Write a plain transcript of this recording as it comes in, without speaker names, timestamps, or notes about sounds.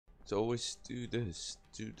It's always do this,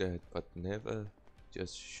 do that, but never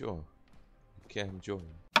just sure. You can join.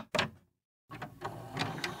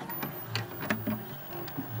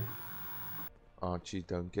 Archie,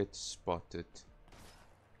 don't get spotted.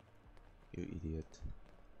 You idiot.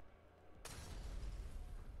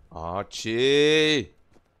 Archie!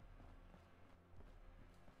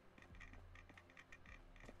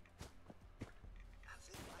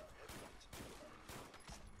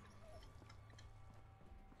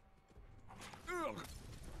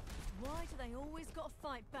 Why do they always gotta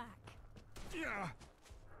fight back?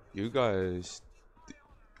 You guys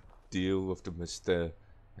deal with the Mr.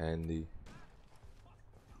 Handy.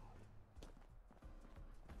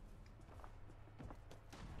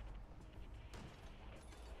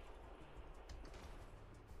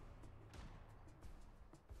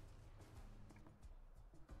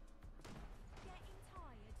 Getting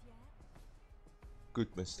tired yet?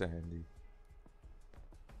 Good Mr. Handy.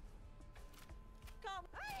 Come.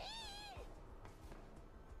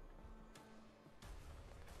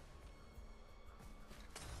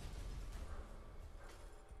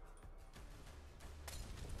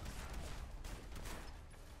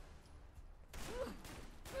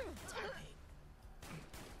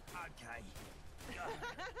 Okay. That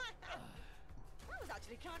was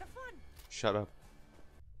actually kind of fun. Shut up.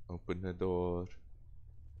 Open the door.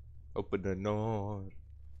 Open the door.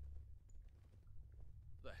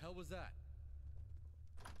 The hell was that?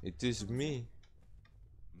 It is me.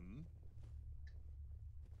 Hmm?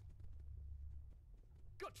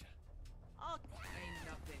 Gotcha. Oh, Ain't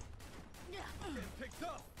nothing. Getting picked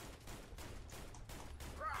up.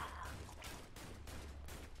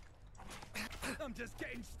 I'm just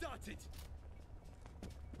getting started.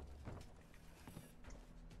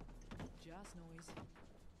 just noise.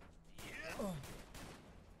 Yeah. Oh.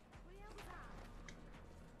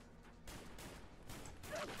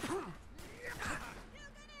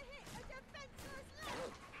 You're gonna hit a defenseless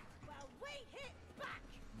leg. Well, we hit back.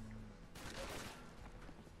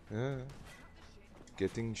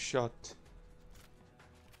 Getting shot.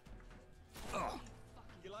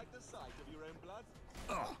 You like the sight of your own blood?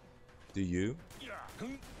 Do you? Yeah.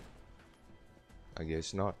 I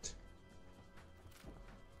guess not.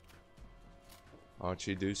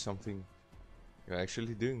 Archie, do something. You're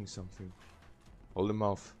actually doing something. Hold him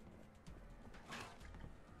off.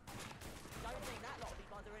 Don't think that lot'll be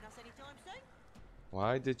bothering us anytime soon.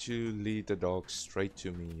 Why did you lead the dog straight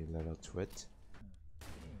to me, you little twit?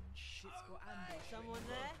 Shit's got ambush. Someone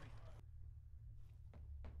there?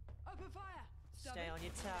 Open fire! Stay on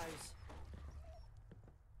your toes.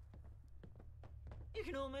 You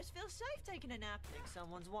can almost feel safe taking a nap. Think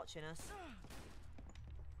someone's watching us.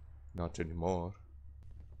 Not anymore.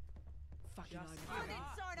 Fucking I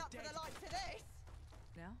didn't sign up for the likes of this.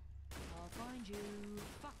 Now, I'll find you.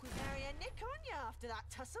 Fuck with me. Carry a nick on you after that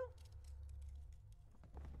tussle.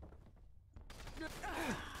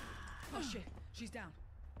 Oh shit, she's down.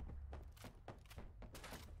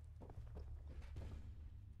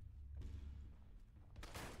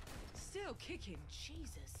 Still kicking,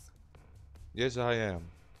 Jesus. Yes, I am.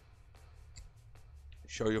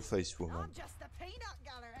 Show your face, woman. I'm just the peanut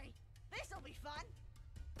gallery. This'll be fun.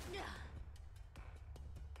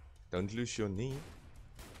 Don't lose your knee.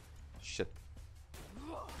 Shit.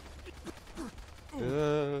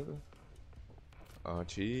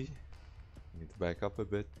 Archie, need to back up a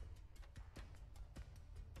bit.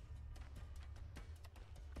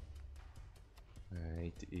 I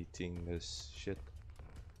hate eating this shit.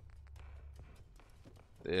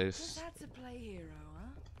 Just There's. had to play hero,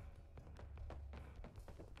 huh?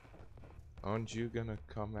 Aren't you gonna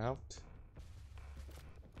come out?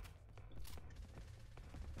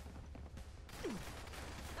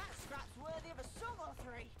 That scrap's worthy of a song or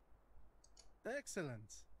three.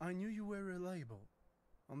 Excellent. I knew you were reliable.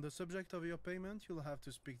 On the subject of your payment, you'll have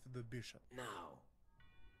to speak to the bishop. Now,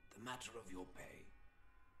 the matter of your pay.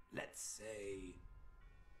 Let's say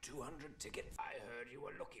 200 tickets. I heard you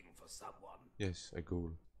were looking for someone. Yes, a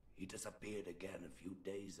ghoul. He disappeared again a few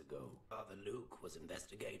days ago. Father Luke was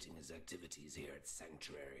investigating his activities here at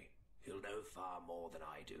Sanctuary. He'll know far more than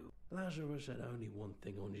I do. Lazarus had only one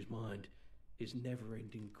thing on his mind, his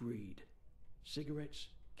never-ending greed. Cigarettes,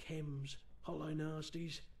 chems, hollow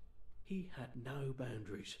nasties. He had no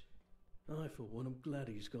boundaries. I, for one, am glad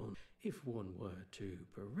he's gone. If one were to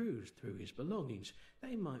peruse through his belongings,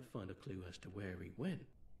 they might find a clue as to where he went.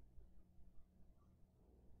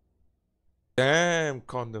 Damn,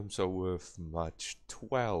 condoms are worth much.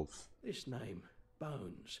 12. This name,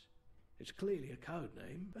 Bones. It's clearly a code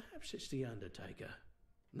name. Perhaps it's the Undertaker.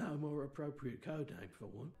 No more appropriate code name for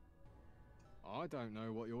one. I don't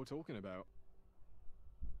know what you're talking about.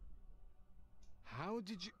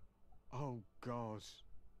 hell did you... Oh, God.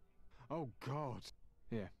 Oh, God.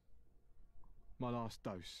 Here. My last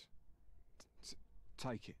dose.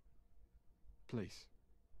 Take it. Please.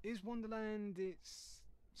 Is Wonderland, it's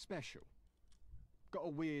special? Got a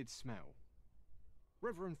weird smell.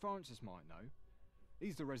 Reverend Francis might know.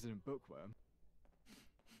 He's the resident bookworm.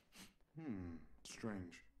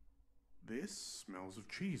 Strange. This smells of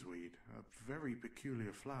cheeseweed, a very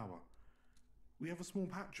peculiar flower. We have a small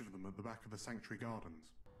patch of them at the back of the sanctuary gardens.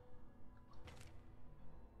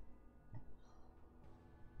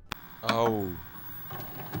 Oh.